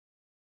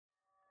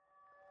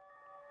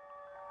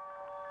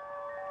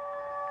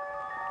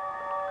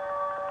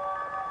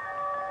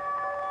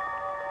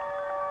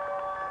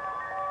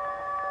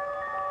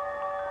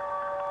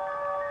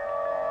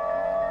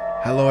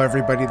Hello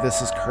everybody,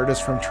 this is Curtis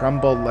from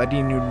Trumbull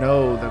letting you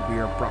know that we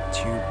are brought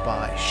to you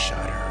by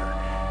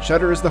Shudder.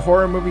 Shudder is the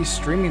horror movie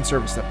streaming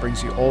service that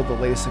brings you all the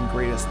latest and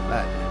greatest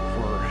that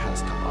horror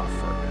has to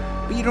offer.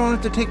 But you don't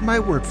have to take my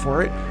word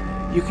for it.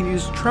 You can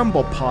use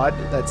Trumbull Pod,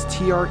 that's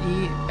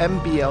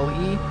TREMBLEPOD,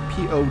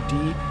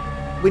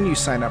 when you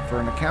sign up for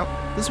an account.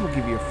 This will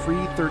give you a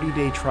free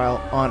 30-day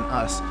trial on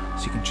us,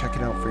 so you can check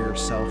it out for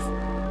yourself.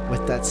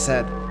 With that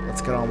said,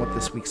 let's get on with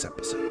this week's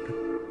episode.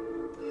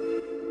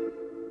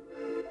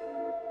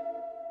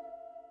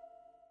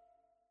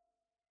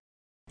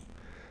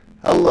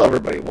 Hello,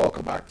 everybody.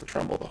 Welcome back to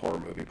Trumbull, the horror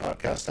movie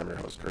podcast. I'm your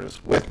host,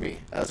 Curtis. With me,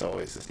 as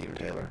always, is Stephen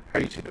Taylor. How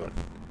are you two doing?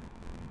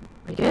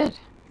 Pretty good.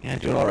 Yeah,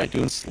 doing all right,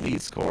 doing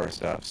sleet score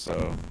stuff.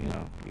 So, you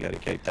got to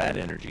keep that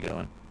energy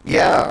going.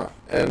 Yeah,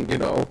 and,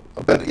 a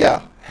bit,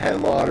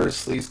 Hanlotter,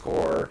 Sleaze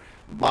Core,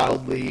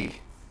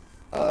 mildly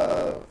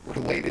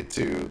related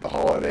to the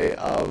holiday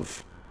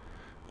of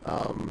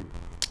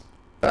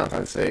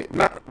Valentine's Day.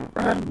 Not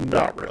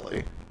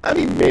really. I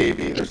mean,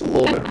 maybe. There's a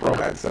little bit of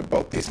romance in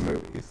both these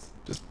movies.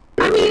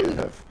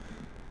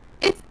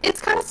 It's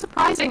kind of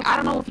surprising. I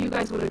don't know if you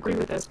guys would agree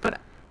with this, but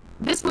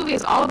this movie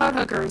is all about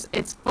hookers.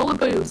 It's full of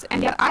booze,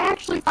 and yet I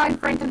actually find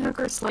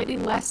Frankenhooker slightly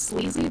less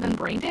sleazy than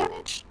Brain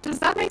Damage. Does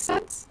that make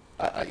sense?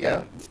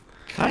 Yeah.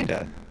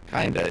 Kinda.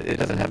 It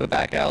doesn't have a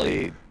back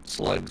alley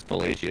slugs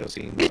fellatio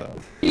scene, so.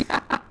 Yeah.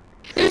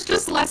 There's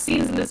just less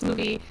scenes in this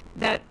movie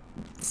that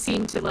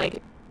seem to,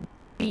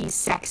 be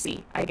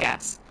sexy, I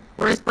guess.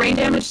 Whereas Brain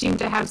Damage seemed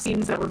to have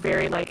scenes that were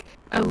very,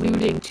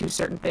 alluding to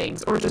certain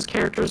things, or just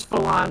characters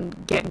full-on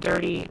getting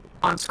dirty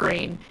on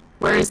screen.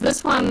 Whereas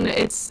this one,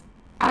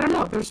 I don't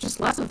know, there's just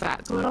less of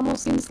that, so it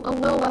almost seems a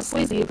little less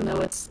sleazy, even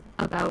though it's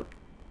about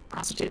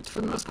prostitutes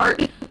for the most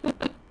part.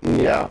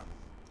 Yeah.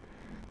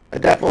 I'm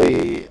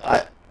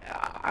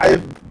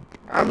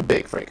a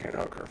big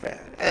Frankenhooker fan.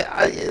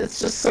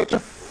 It's just such a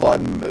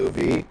fun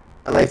movie,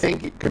 and I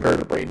think compared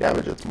to Brain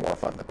Damage, it's more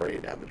fun than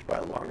Brain Damage by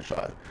a long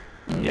shot.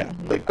 Yeah.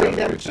 Brain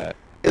Damage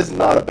is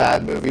not a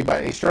bad movie by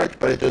any stretch,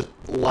 but it just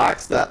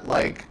lacks that,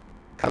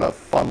 kind of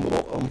fun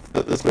little oomph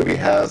that this movie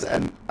has,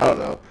 and I don't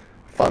know,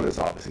 fun is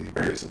obviously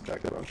very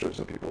subjective. I'm sure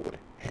some people would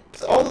hate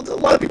a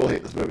lot of people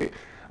hate this movie.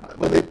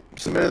 When they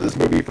submitted this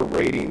movie for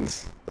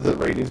ratings, the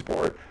ratings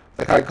board,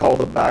 I called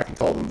them back and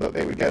told them that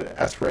they would get an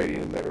S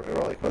rating, and they were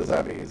like, what does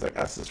that mean? He's like,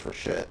 S is for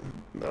shit.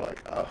 And they're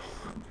like, oh.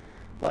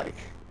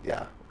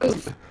 Yeah.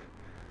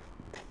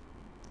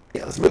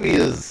 Yeah, this movie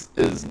is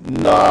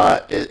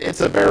not,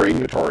 it's a very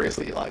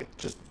notoriously,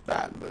 just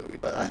bad movie,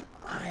 but I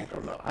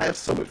don't know. I have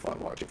so much fun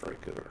watching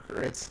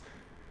Frankenhooker. It's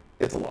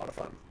a lot of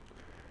fun.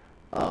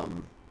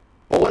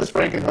 But what is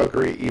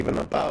Frankenhooker even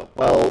about?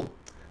 Well,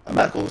 a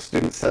medical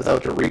student sets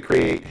out to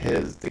recreate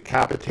his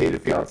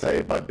decapitated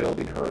fiancée by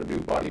building her a new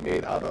body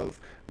made out of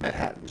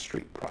Manhattan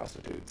street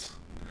prostitutes.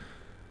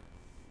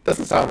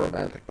 Doesn't sound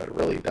romantic, but it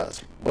really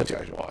does once you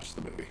actually watch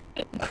the movie.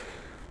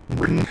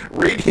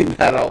 Reading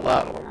that out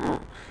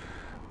loud,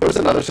 there was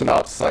another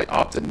synopsis I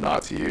opted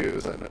not to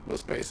use, and it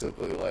was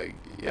basically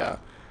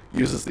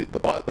uses the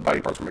body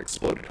parts from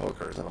exploded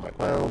hookers, and I'm like,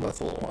 well, that's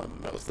a little on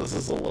the nose. This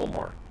is a little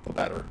more a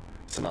better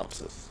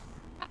synopsis.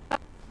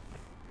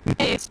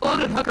 Hey,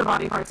 exploded hooker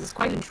body parts is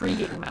quite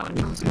intriguing, though, in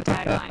terms of the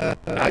tagline.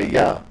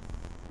 Yeah.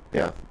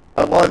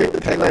 Well, I think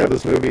the tagline of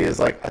this movie is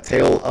a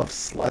tale of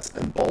sluts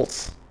and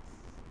bolts.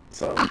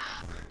 So.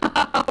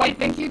 I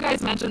think you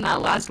guys mentioned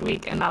that last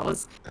week, and that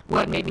was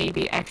what made me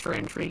be extra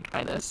intrigued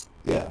by this.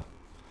 Yeah.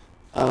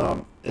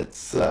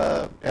 It's,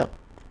 yeah.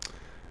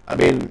 I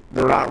mean,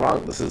 they're not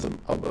wrong. This is a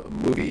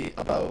movie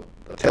about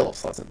a tale of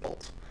sluts and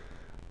bolts.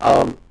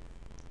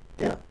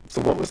 Yeah.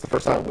 So when was the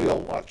first time we all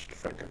watched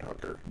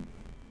Frankenhooker?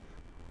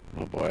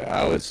 Oh boy,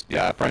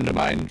 a friend of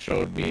mine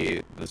showed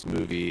me this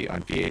movie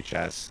on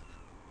VHS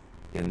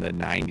in the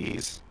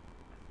 90s.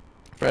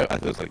 I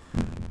think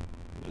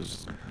it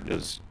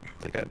was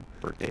like a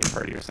birthday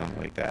party or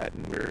something like that,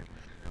 and we were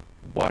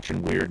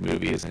watching weird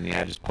movies, and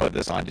I just put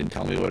this on, didn't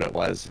tell me what it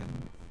was,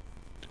 and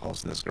all of a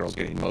sudden this girl's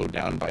getting mowed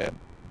down by a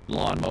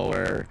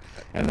lawnmower,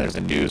 and there's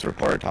a news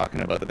report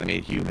talking about that they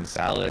made human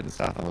salad and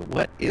stuff. I'm like,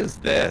 what is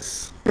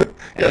this?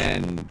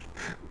 And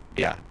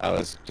yeah, I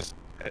was just,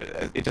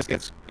 it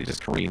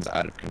just careens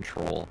out of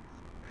control.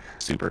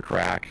 Super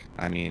crack.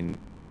 I mean,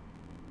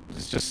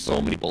 there's just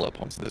so many bullet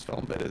points in this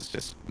film that is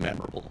just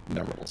memorable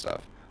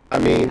stuff. I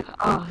mean,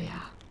 oh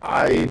yeah,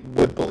 I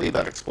would believe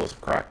that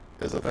explosive crack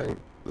is a thing.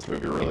 This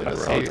movie really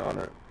does sell you on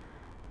it.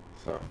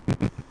 So,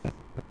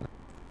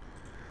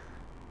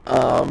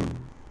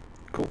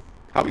 cool.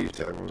 How about you,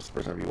 Taylor? When was the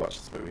first time you watched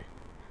this movie?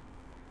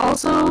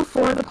 Also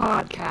for the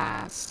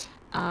podcast,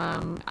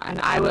 and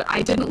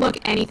I didn't look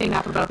anything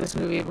up about this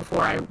movie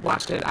before I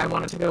watched it. I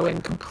wanted to go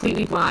in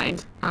completely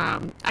blind.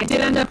 I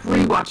did end up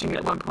rewatching it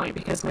at one point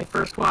because my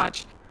first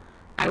watch,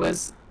 I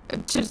was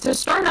to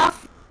start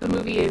off. The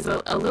movie is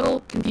a little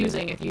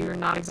confusing if you're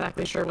not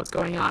exactly sure what's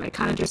going on. It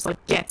kind of just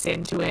gets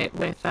into it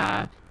with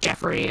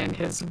Jeffrey and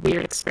his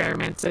weird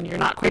experiments, and you're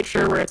not quite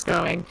sure where it's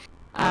going.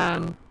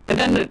 And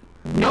then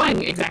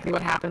knowing exactly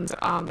what happens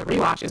on the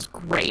rewatch is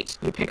great.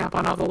 You pick up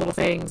on all the little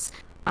things.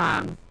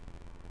 And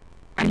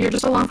you're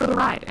just along for the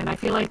ride. And I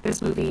feel like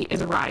this movie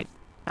is a ride.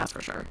 That's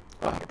for sure.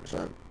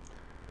 100%.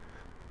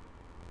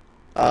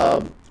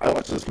 I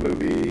watched this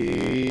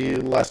movie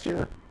last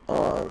year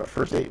on a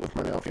first date with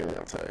my now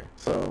fiance.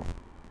 So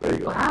there you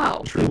go.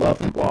 Wow. True love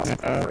and blossom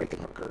from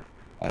Frankenhooker.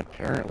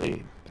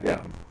 Apparently.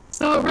 Yeah.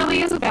 So it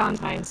really is a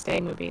Valentine's Day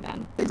movie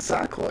then.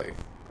 Exactly.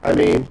 I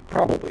mean,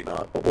 probably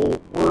not, but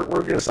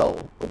we're gonna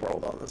sell the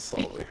world on this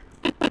slowly.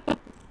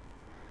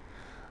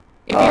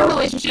 If your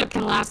relationship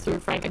can last through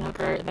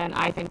Frankenhooker, then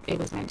I think it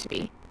was meant to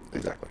be.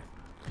 Exactly.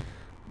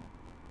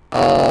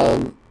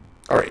 All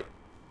right.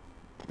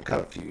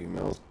 Got a few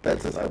emails. Ben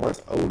says, I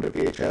once owned a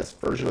VHS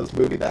version of this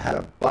movie that had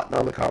a button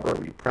on the cover.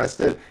 When you pressed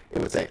it, it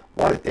would say,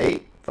 "Want a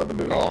date?" from the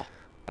movie. Oh,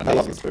 I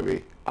love this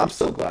movie. I'm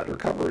so glad we're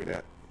covering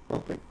it.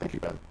 Well, thank you,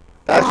 Ben.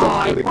 That's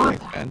I really want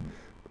good. that.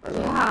 I know.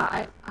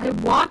 Yeah, I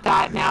want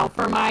that now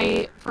for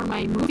my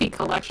movie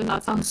collection.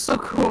 That sounds so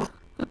cool.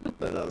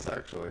 That does,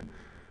 actually.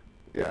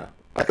 Yeah.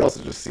 I could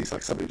also just see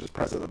like somebody just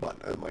pressing the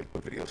button in like the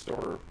video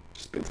store,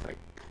 just being like,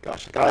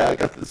 "Gosh, I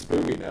got this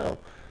movie now."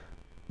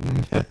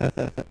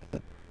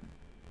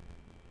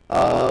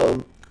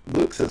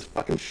 Luke says,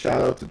 "Fucking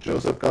shout out to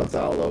Joseph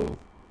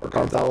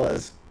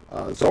Gonzalez,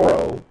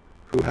 Zorro,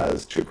 who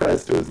has 2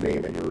 credits to his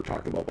name, and you were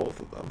talking about both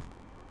of them."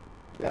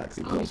 Yeah, because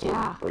he was also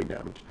yeah. brain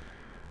damage.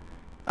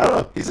 I don't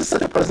know. He's just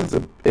such a presence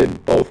in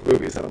both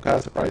movies, and I'm kind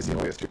of surprised he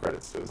only has 2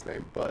 credits to his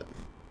name. But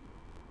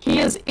He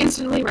is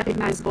instantly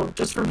recognizable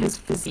just from his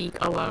physique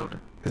alone.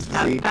 his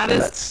physique that and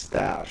is- that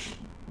stash.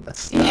 That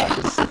stash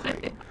is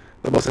like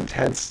the most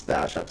intense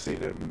stash I've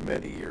seen in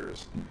many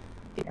years.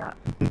 Yeah.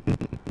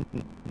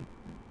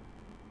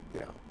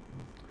 Yeah.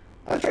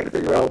 I'm trying to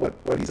figure out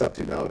what he's up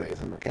to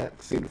nowadays, and I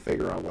can't seem to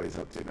figure out what he's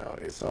up to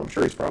nowadays. So I'm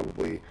sure he's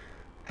probably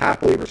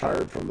happily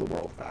retired from the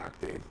world of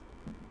acting.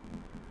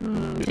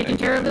 Taking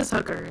care of his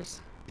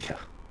hookers. Yeah.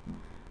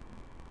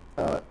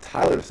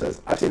 Tyler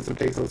says, I've seen some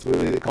takes on this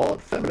movie. They call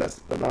it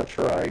feminist, but I'm not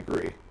sure I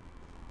agree.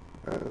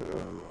 I don't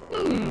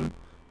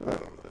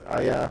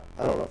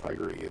know if I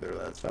agree either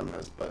that it's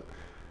feminist, but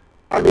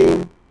I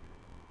mean,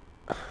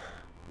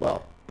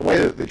 well, the way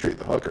that they treat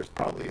the hookers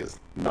probably is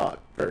not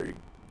very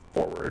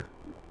forward.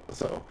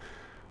 So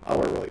I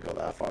wouldn't really go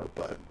that far,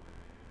 but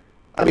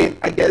I mean,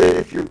 I get it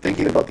if you're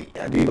thinking about the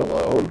ending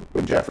alone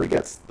when Jeffrey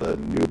gets the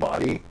new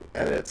body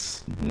and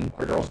it's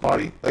a girl's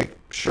body. Like,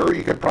 sure,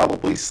 you could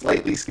probably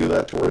slightly skew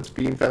that towards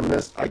being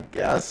feminist, I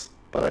guess,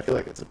 but I feel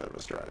like it's a bit of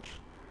a stretch.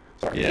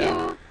 Sorry.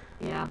 Yeah.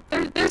 Yeah.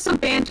 There's some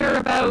banter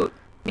about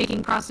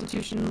making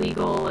prostitution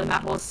legal and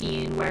that whole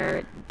scene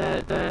where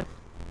the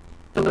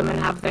women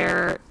have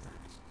their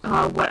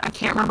what I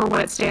can't remember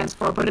what it stands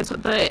for, but it's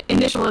the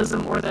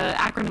initialism or the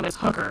acronym is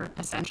hooker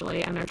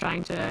essentially, and they're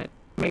trying to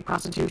make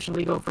prostitution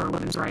legal for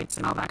women's rights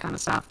and all that kind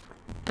of stuff.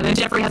 And then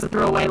Jeffrey has a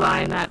throwaway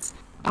line that's,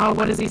 oh,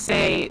 what does he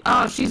say?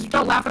 Oh,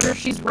 don't laugh at her,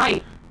 she's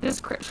right.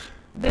 This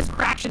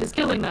crack shit is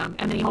killing them.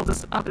 And then he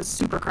holds up his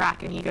super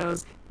crack and he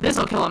goes,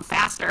 this'll kill him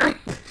faster.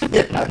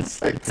 Yeah,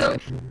 it's like, So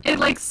it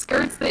like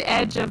skirts the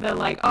edge of the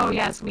like, oh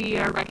yes, we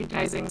are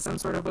recognizing some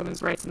sort of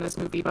women's rights in this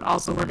movie, but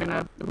also we're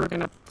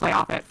gonna play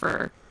off it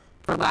for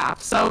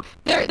laughs. So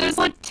there's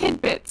like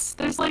tidbits.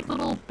 There's like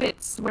little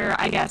bits where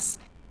I guess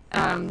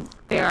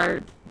they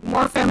are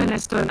more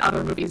feminist than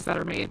other movies that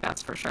are made,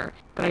 that's for sure.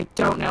 But I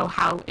don't know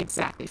how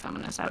exactly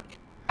feminist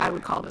I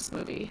would call this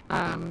movie.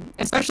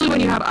 Especially when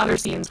you have other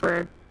scenes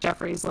where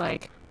Jeffrey's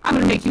like, I'm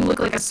going to make you look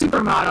like a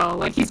supermodel.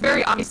 Like, he's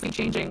very obviously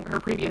changing her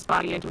previous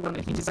body into one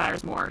that he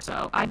desires more.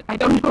 So I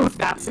don't know if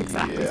that's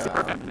exactly Yeah.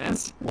 super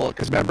feminist. Well,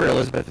 because remember,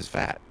 Elizabeth is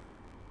fat.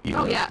 Even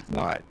Oh, though yeah. she's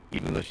not.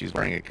 Even though she's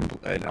wearing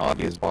an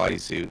obvious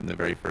bodysuit in the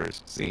very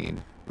first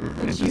scene. And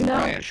You just know-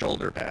 giant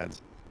shoulder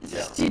pads.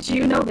 Yeah. Did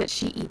you know that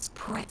she eats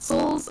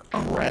pretzels?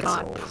 Oh my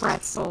god, Pretzels.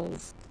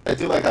 pretzels. I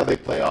do like how they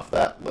play off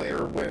that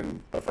later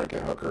when the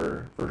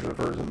Frankenhooker version of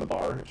her is in the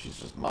bar and she's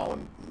just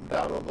mowing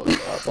down on those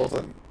pretzels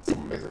and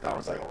someone makes a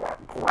comment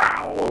like,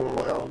 growl. I'm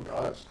like, oh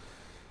gosh.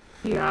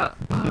 Yeah.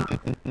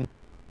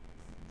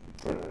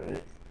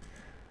 Alright.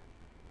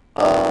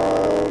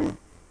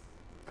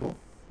 Cool.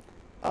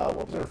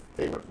 What was our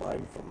favorite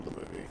line from the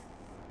movie?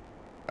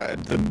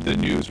 The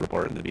news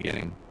report in the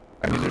beginning.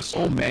 I mean, there's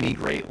so many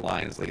great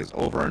lines. Like, it's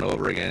over and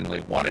over again.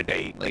 Like, what a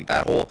date. Like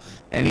that whole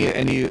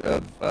any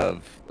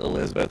of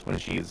Elizabeth when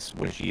she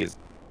is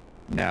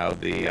now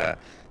the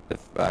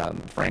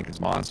Franken's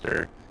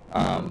monster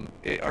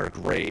are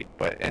great.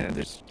 But and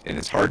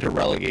it's hard to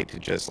relegate to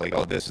just like,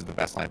 oh, this is the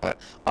best line. But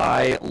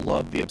I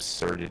love the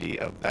absurdity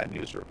of that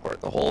news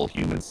report. The whole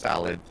human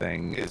salad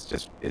thing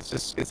is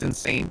it's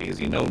insane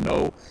because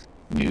no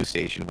news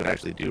station would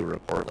actually do a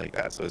report like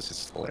that, so it's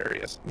just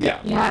hilarious. Yeah.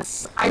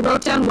 Yes, I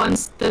wrote down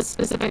the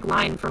specific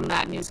line from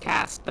that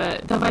newscast. The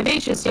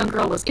vivacious young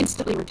girl was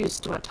instantly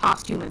reduced to a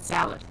tossed human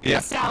salad. Yeah.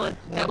 A salad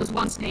that was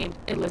once named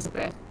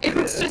Elizabeth. It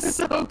was just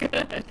so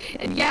good.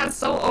 And yeah,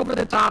 so over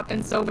the top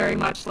and so very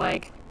much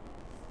like,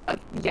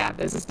 yeah,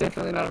 this is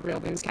definitely not a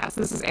real newscast.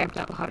 This is amped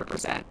up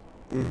 100%.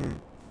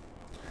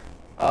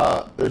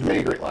 There's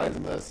many great lines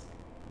in this,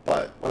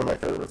 but one of my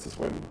favorites is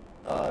when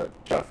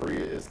Jeffrey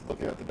is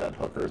looking at the dead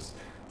hooker's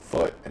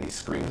foot, and he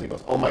screams and he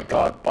goes, "Oh my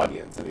God,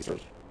 bunions!" And he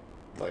starts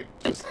like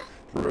just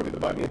removing the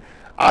bunion.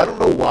 I don't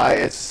know why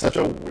it's such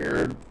a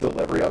weird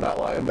delivery on that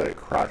line, but it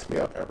cracks me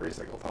up every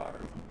single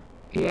time.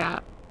 Yeah.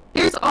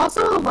 There's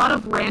also a lot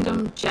of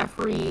random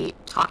Jeffrey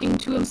talking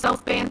to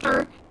himself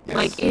banter, Yes.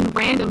 like in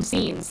random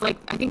scenes. Like,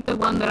 I think the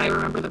one that I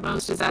remember the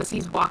most is as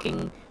he's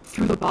walking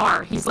through the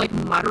bar. He's like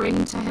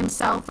muttering to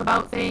himself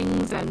about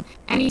things, and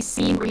any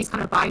scene where he's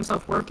kind of by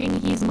himself working,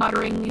 he's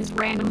muttering these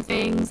random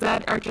things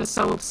that are just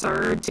so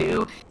absurd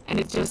too. And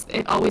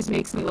it always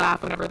makes me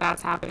laugh whenever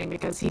that's happening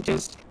because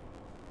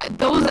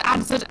those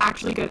add such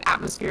actually good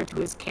atmosphere to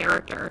his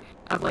character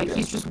of like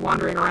he's just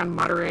wandering around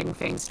muttering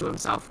things to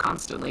himself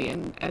constantly,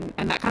 and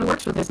that kind of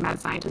works with his mad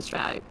scientist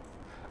vibe.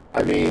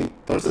 I mean,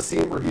 there's a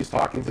scene where he's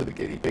talking to the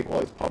guinea pig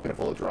while he's pumping it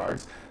full of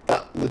drugs.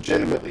 That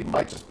legitimately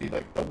might just be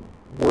like the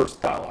worst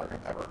dialogue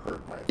I've ever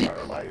heard in my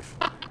entire life.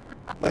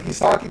 Like he's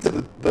talking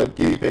to the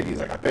guinea pig. He's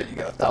like, "I bet you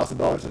get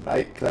 $1,000 a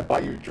night. Can I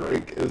buy you a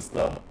drink? Is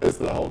the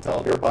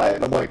hotel nearby?"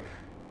 And I'm like,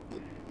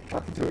 "You're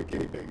talking to a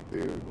guinea pig,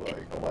 dude.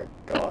 Like, oh my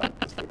God,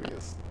 this movie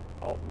is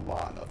a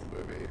lot of the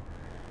movie."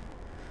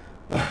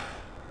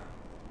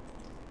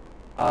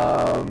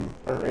 All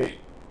right,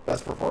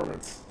 best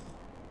performance.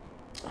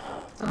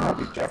 It's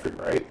gotta be Jeffrey,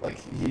 right? Like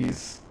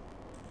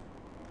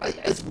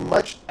as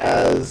much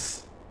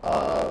as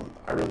I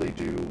really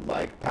do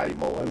like Patty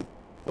Mullen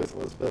with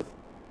Elizabeth.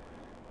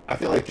 I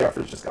feel like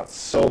Jeffrey's just got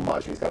so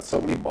much. He's got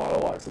so many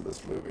monologues in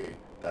this movie.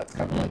 That's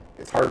kind of like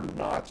it's hard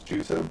not to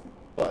choose him,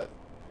 but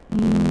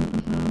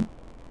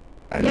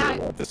I really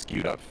love the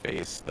skewed up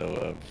face though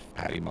of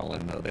Patty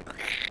Mullen though.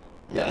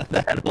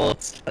 That will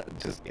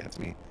just gets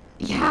me.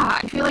 Yeah,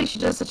 I feel like she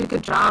does such a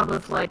good job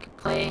of like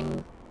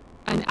playing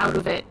an out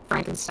of it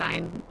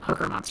Frankenstein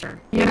hooker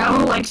monster. You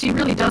know, like she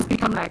really does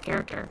become that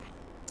character.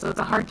 So it's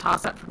a hard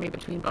toss up for me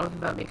between both of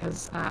them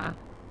because, yeah,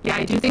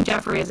 I do think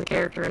Jeffrey as a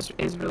character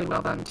is really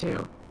well done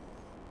too.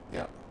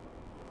 yeah.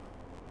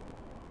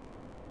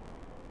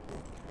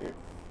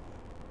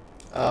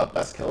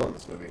 Best kill in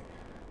this movie.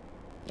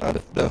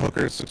 The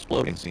hooker's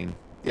exploding scene.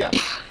 Yeah.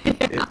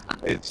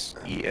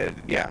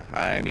 Yeah.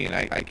 I mean,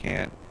 I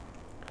can't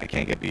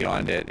get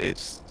beyond it.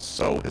 It's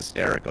so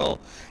hysterical.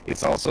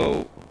 It's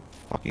also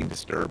fucking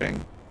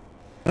disturbing.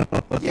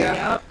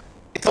 Yeah.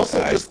 It's also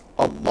just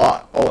a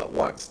lot all at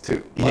once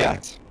too. Like, Yeah.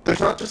 There's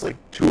not just like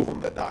two of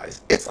them that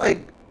dies. It's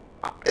like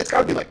it's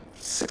got to be like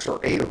 6 or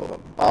 8 of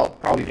them. Well,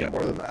 probably even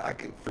more than that. I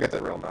can forget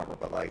the real number,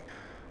 but like,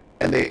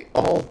 and they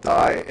all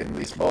die in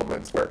these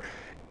moments where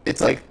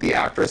it's like the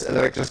actress, and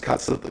then it just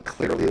cuts to the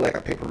clearly like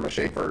a paper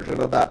mache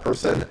version of that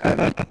person,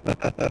 and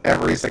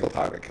every single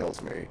time it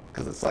kills me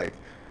because it's like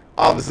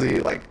obviously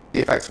like the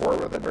effects were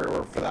what they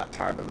were for that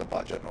time and the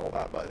budget and all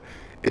that, but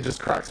it just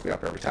cracks me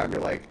up every time.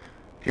 You're like,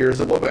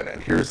 here's a woman,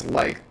 and here's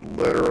like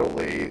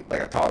literally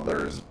like a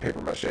toddler's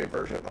paper mache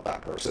version of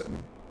that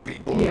person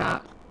being blown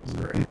up. It's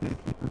great.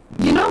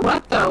 You know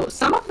what though?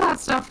 Some of that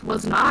stuff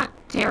was not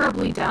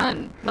terribly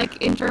done.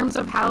 Like in terms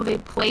of how they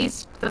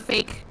placed the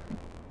fake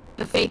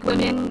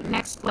women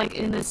next, like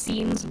in the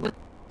scenes with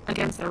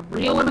against the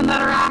real women that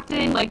are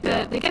acting. Like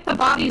they get the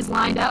bodies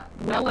lined up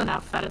well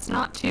enough that it's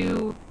not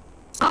too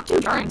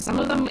jarring. Some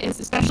of them is,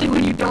 especially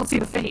when you don't see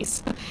the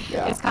face.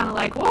 Yeah. It's kind of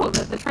like, whoa,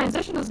 the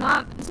transition is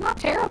not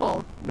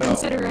terrible No.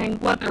 considering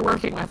what they're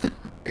working with.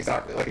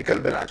 Exactly. Like it could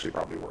have been actually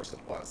probably worse than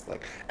it was.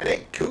 Like, and then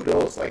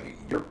kudos. Like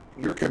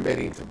you're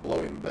committing to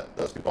blowing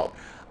those people up.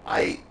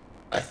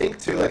 I think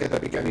too. Like at the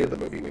beginning of the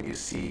movie, when you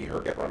see her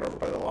get run over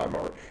by the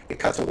lawnmower, it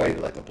cuts away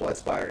to like the blood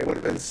splatter. It would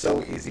have been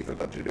so easy for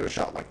them to do a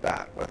shot like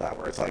that with that,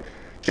 where it's like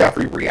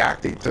Jeffrey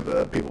reacting to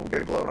the people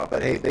getting blown up.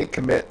 But hey, they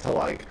commit to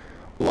like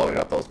blowing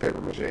up those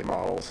paper mache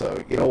models.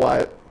 So you know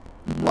what?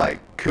 Like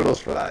kudos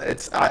for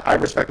that. I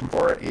respect them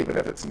for it, even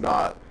if it's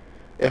not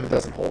if it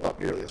doesn't hold up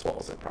nearly as well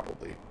as it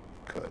probably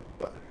could.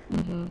 But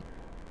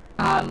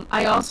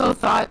I also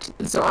thought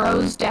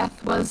Zorro's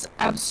death was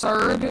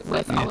absurd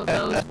with all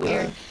of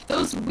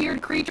those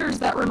weird creatures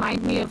that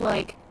remind me of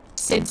like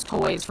Sid's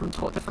toys from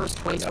the first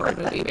Toy Story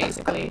movie,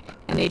 basically,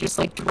 and they just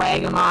like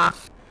drag him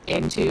off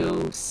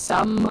into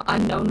some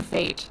unknown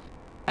fate,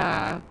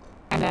 and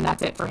then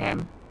that's it for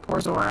him. Poor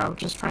Zorro,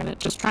 just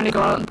trying to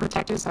go out and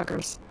protect his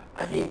suckers.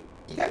 I mean,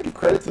 you gotta give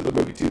credit to the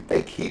movie too.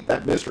 They keep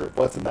that mystery of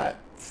what's in that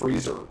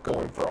freezer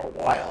going for a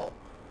while,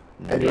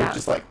 and you're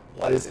just like,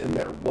 what is in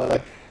there? What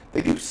like.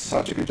 They do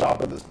such a good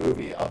job in this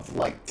movie of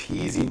like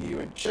teasing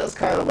you and just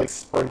kind of like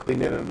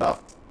sprinkling in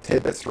enough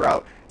tidbits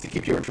throughout to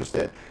keep you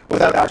interested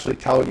without actually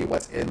telling you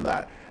what's in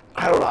that.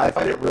 I don't know. I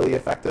find it really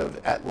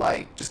effective at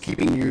like just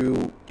keeping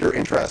your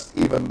interest,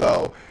 even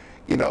though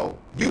you know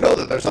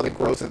that there's something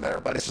gross in there.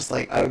 But it's just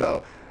like I don't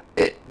know.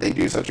 They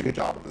do such a good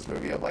job in this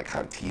movie of like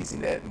kind of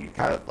teasing it, and you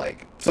kind of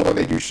like so when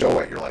they do show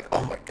it, you're like,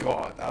 oh my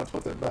god, that's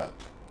what's in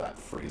that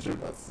freezer.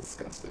 That's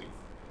disgusting.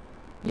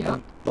 Yeah.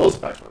 And those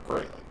effects were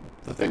great.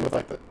 Like the thing with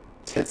like the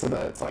tits and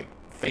it's like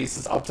face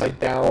is upside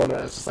down, and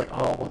it's just like,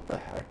 oh, what the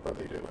heck are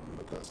they doing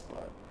with this?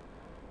 But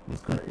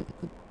it's great.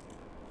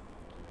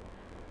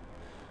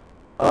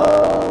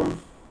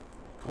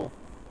 Cool.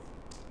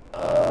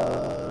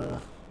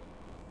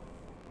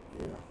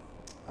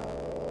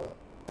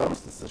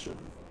 hardest decision.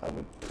 I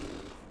would.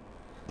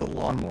 The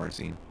lawnmower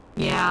scene.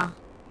 Yeah.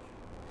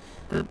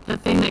 The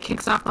thing that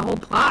kicks off the whole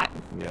plot.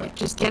 Yeah. Like,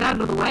 just get out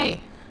of the way.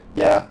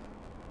 Yeah,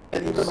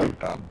 and even So like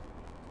dumb.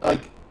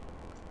 like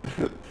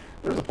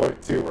there's a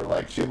point too where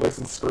like she looks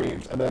and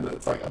screams, and then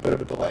it's like a bit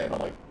of a delay, and I'm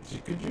like,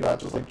 could you not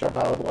just like jump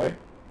out of the way?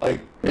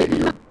 Like maybe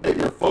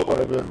your foot would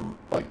have been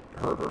like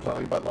hurt or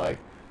something, but like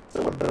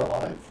still would have been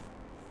alive.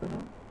 You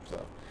know?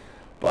 So,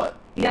 but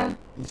Yeah.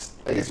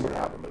 I guess you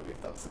wouldn't have a movie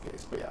if that was the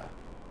case. But yeah,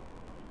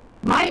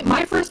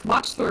 My first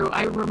watch through,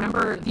 I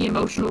remember the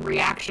emotional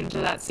reaction to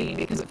that scene,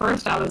 because at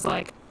first I was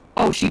like,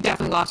 oh, she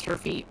definitely lost her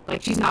feet.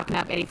 Like, she's not going to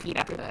have any feet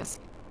after this.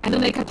 And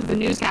then they cut to the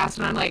newscast,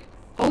 and I'm like,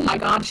 oh my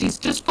god, she's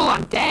just full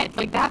on dead.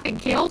 Like, that thing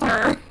killed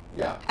her.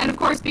 yeah, And of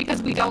course,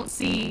 because we don't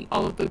see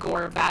all of the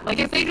gore of that. Like,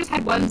 if they just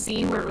had one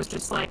scene where it was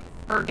just, like,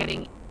 her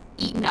getting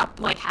eaten up,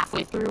 like,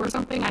 halfway through or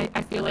something,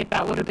 I feel like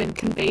that would have been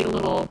conveyed a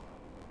little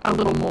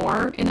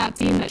more in that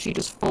scene, that she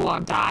just full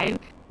on died.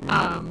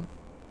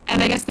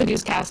 And I guess the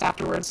newscast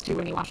afterwards, too,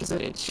 when he watches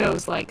it, it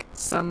shows, like,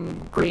 some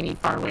grainy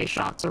faraway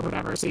shots or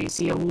whatever, so you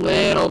see a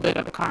little bit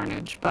of the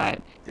carnage.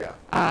 But, yeah.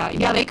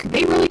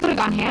 they really could have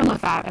gone ham with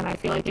that, and I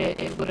feel like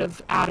it would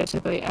have added to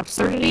the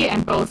absurdity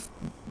and both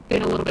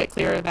been a little bit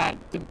clearer that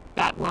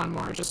that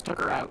lawnmower just took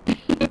her out.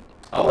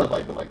 I would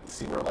like to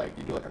see where like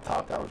you do like a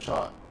top-down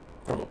shot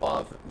from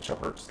above and show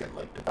her just getting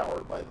like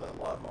devoured by the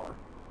lawnmower.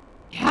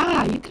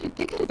 Yeah, they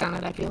could have done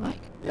it, I feel like.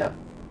 Yeah.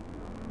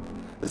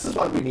 This is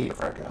why we need a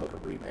Frankenhooker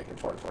remake in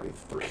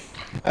 2023.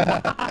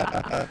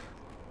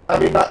 I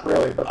mean, not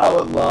really, but I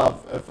would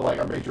love if like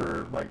a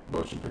major like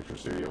motion picture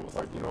studio was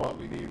like, you know what,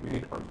 we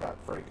need to bring back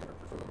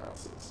Frankenhooker for the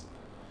masses.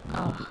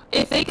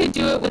 If they could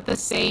do it with the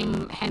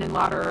same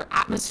Henenlotter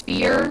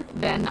atmosphere,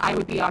 then I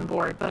would be on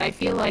board. But I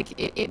feel like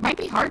it might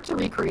be hard to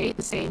recreate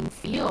the same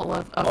feel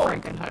of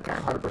Frankenhooker.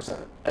 100%.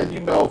 And you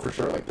know for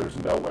sure, like, there's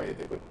no way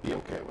they would be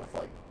okay with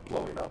like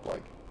blowing up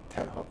like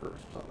 10 hookers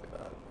or something like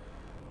that.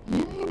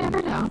 Yeah, you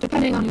never know,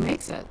 depending on who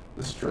makes it.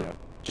 This is true.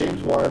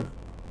 James Wan,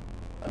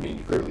 I mean,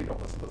 you clearly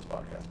don't listen to this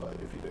podcast, but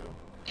if you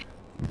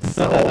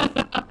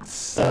do,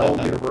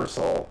 sell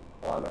Universal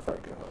on a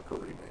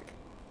Frankenhooker remake.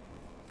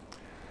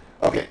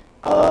 Okay,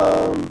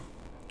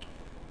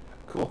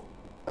 cool.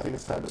 I think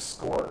it's time to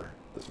score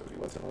this movie.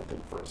 What's everyone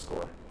think for a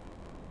score?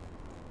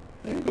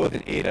 I'm gonna go with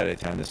an 8 out of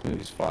 10. This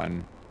movie's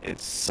fun.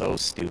 It's so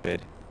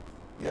stupid.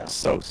 Yeah.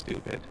 So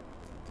stupid.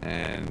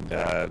 And,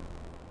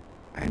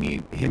 I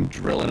mean, him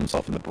drilling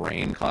himself in the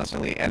brain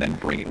constantly, and then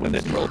when the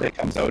drill bit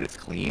comes out, it's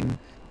clean.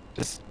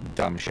 Just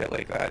dumb shit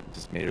like that.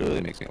 It really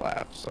makes me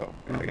laugh. So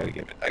I gotta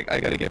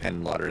give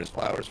Henenlotter his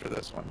flowers for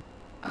this one.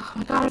 Oh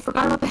my god, I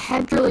forgot about the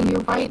head drilling.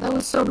 You're right, that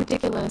was so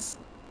ridiculous.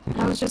 And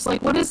I was just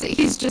like, what is it?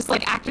 He's just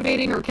like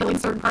activating or killing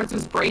certain parts of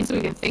his brain so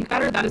he can think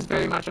better? That is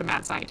very much a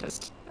mad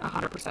scientist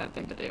 100%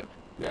 thing to do.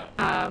 Yeah.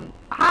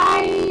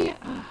 I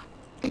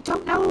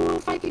don't know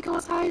if I could go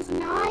as high as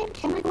 9.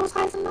 Can I go as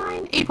high as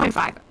 9?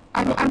 8.5.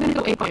 I'm gonna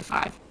go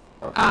 8.5.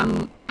 Okay.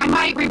 I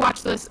might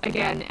rewatch this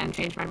again and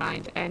change my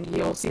mind, and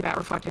you'll see that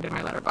reflected in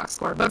my Letterboxd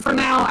score. But for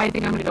now, I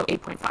think I'm gonna go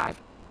 8.5.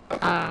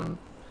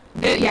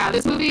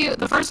 This movie,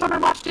 the first time I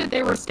watched it,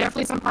 there was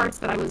definitely some parts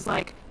that I was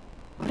like,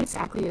 what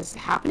exactly is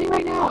happening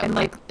right now? And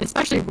like,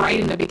 especially right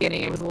in the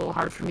beginning, it was a little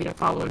hard for me to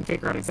follow and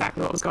figure out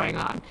exactly what was going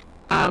on.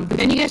 But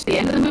then you get to the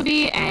end of the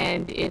movie,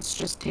 and it's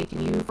just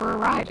taking you for a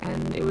ride.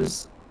 And it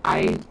was,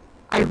 I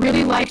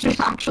really liked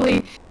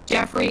actually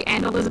Jeffrey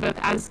and Elizabeth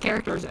as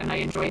characters, and I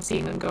enjoyed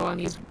seeing them go on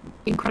these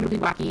incredibly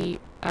wacky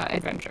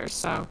adventures.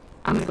 So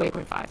I'm gonna go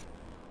 8.5.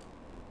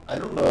 I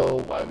don't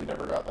know why we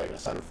never got like a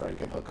Son of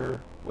Frankenhooker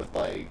with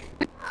like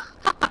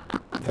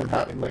them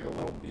having like a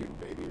little mutant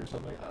baby or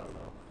something. I don't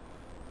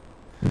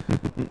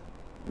know.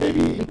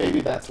 maybe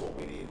that's what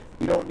we need.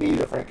 We don't need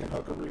a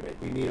Frankenhooker remake.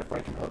 We need a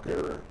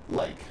Frankenhooker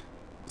like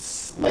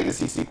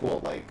legacy sequel,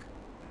 like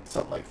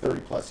something like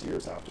 30 plus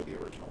years after the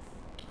original.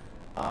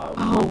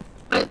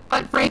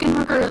 But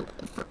Frankenhooker,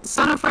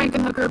 Son of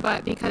Frankenhooker,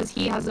 but because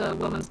he has a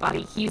woman's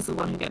body, he's the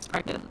one who gets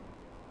pregnant.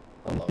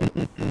 I love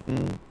it.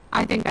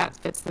 I think that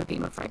fits the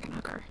theme of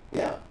Frankenhooker.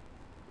 Yeah,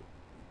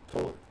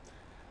 totally.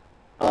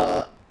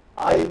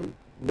 I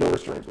no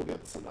restraints will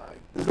get this a 9.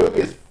 This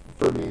movie is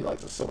for me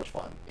like just so much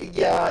fun.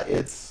 Yeah,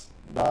 it's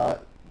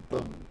not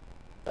the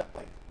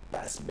like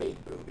best made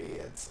movie.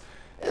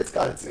 It's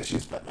got its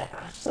issues, but man,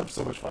 I just have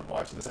so much fun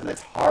watching this, and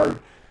it's hard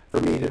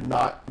for me to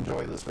not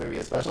enjoy this movie,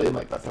 especially in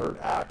like the third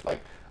act.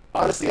 Like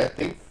honestly, I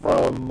think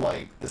from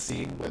like the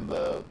scene when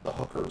the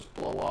hookers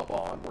blow up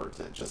onwards,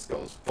 it just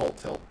goes full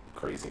tilt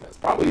craziness.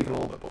 Probably even a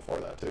little bit before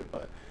that too,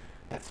 but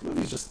this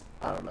movie's just,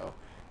 I don't know.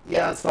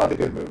 Yeah, it's not a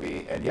good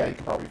movie, and yeah, you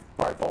can probably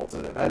find faults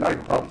in it, and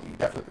you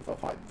definitely can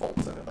find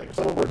faults in it. Like if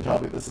someone were to tell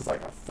me this is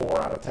like a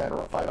 4 out of 10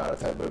 or a 5 out of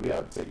 10 movie, I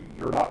would say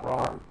you're not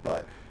wrong.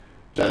 But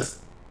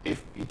just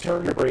if you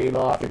turn your brain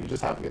off and you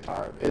just have a good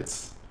time,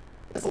 it's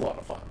a lot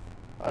of fun.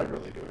 I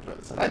really do enjoy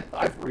this, and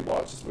I've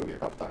rewatched this movie a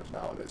couple times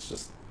now, and it's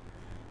just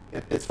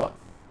it's fun.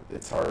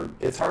 It's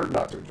hard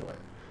not to enjoy it.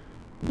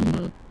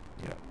 Mm-hmm.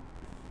 Yeah,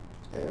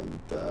 and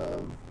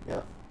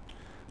yeah,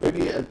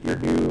 maybe your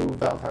new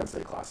Valentine's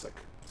Day classic.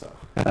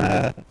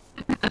 So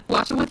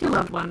Watch them with your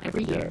loved one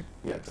every year.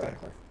 yeah,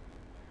 exactly.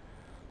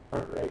 All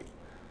right.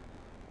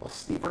 Well,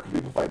 Steve, where can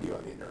people find you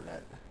on the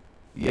internet?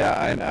 Yeah,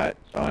 I'm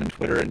on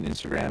Twitter and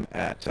Instagram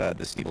at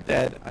The Steeple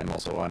Dead. I'm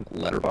also on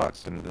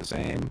Letterboxd under the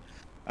same.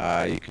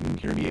 You can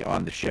hear me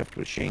on The Shift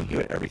with Shane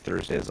Hewitt every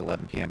Thursday at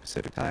 11 p.m.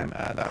 Pacific time.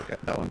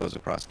 That one goes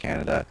across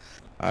Canada.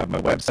 My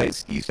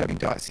website's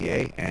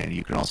stevestubbing.ca, and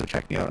you can also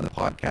check me out on the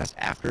podcast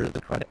after the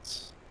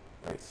credits.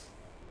 Nice.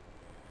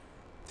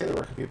 Taylor,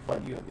 where can people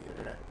find you on the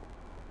internet?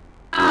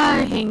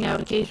 I hang out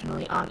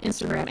occasionally on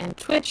Instagram and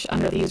Twitch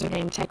under the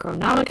username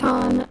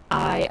Techronauticon.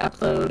 I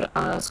upload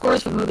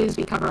scores for the movies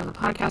we cover on the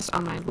podcast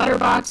on my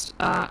Letterboxd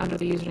under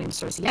the username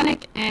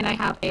Circeanic, and I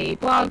have a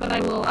blog that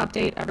I will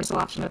update every so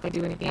often if I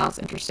do anything else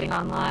interesting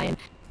online,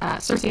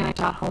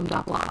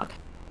 circeanic.home.blog.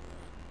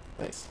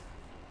 Nice.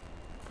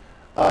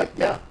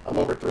 Yeah, I'm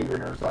over at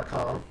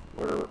threegreeners.com,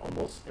 where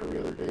almost every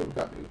other day we've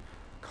got new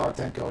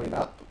content going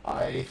up.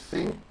 I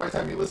think by the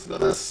time you listen to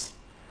this,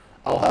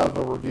 I'll have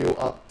a review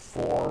up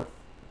for,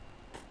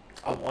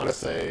 I want to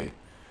say,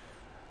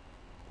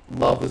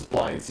 Love is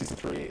Blind Season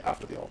 3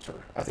 After the Altar.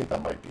 I think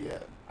that might be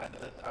it.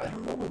 I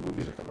don't know when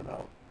movies are coming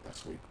out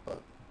next week,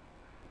 but,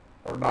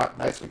 or not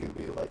next week, it'll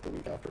be like the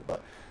week after,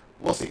 but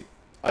we'll see.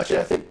 Actually,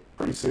 I think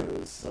pretty soon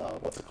is,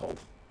 what's it called?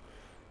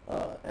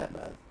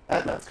 Ant-Man.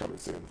 Ant-Man's coming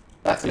soon.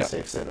 That's in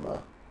safe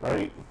cinema,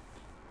 right?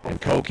 And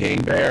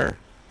Cocaine Bear.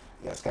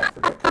 Yes, can't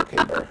forget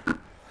Cocaine Bear.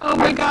 Oh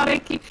my god, I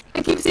keep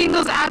seeing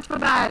those ads for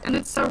that, and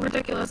it's so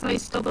ridiculous, and I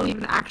still don't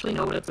even actually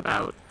know what it's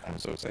about. I'm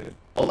so excited.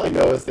 All I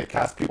know is they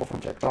cast people from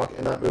TikTok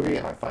in that movie,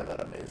 and I find that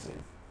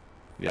amazing.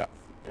 Yeah.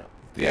 Yeah.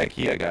 The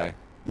IKEA guy.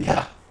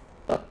 Yeah.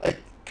 Like,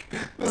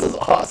 this is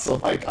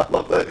awesome. Like, I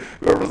love that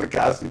whoever was the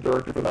casting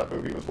director for that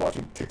movie was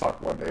watching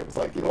TikTok one day and was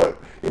like, you know what?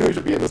 You know who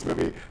should be in this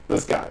movie?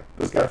 This guy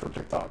from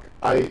TikTok.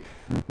 I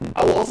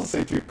will also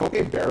say, too,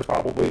 Cocaine Bear is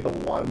probably the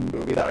one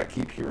movie that I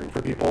keep hearing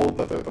from people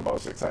that they're the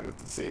most excited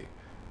to see.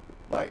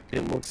 Like,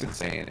 It looks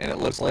insane, and it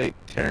looks like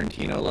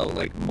Tarantino level,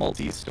 like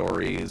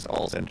multi-stories,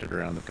 all centered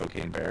around the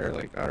Cocaine Bear.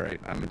 Like, all right,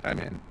 I'm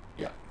in.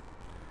 yeah.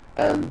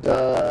 And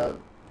the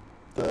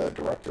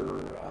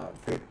director,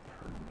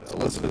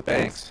 Elizabeth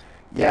Banks.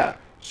 Yeah,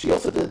 she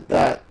also did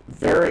that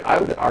I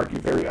would argue,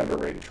 very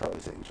underrated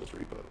Charlie's Angels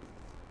reboot.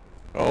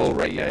 Oh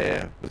right,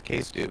 yeah, with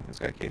Case Stew. It's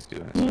got Case Stew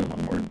in it. So I'm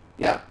on board.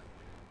 Yeah,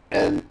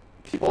 and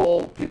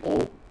people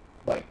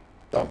like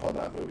dump on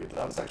that movie, but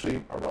that was actually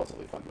a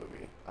relatively fun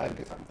movie. I had a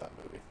good time with that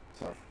movie.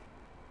 So,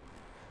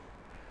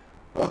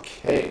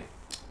 okay,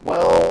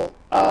 well,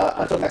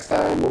 until next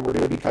time, when we're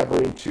going to be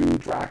covering 2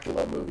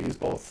 Dracula movies,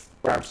 both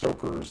Bram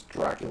Stoker's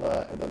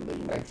Dracula and then the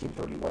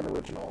 1931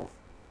 original.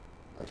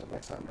 Until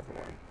next time,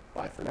 everyone.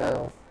 Bye for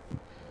now.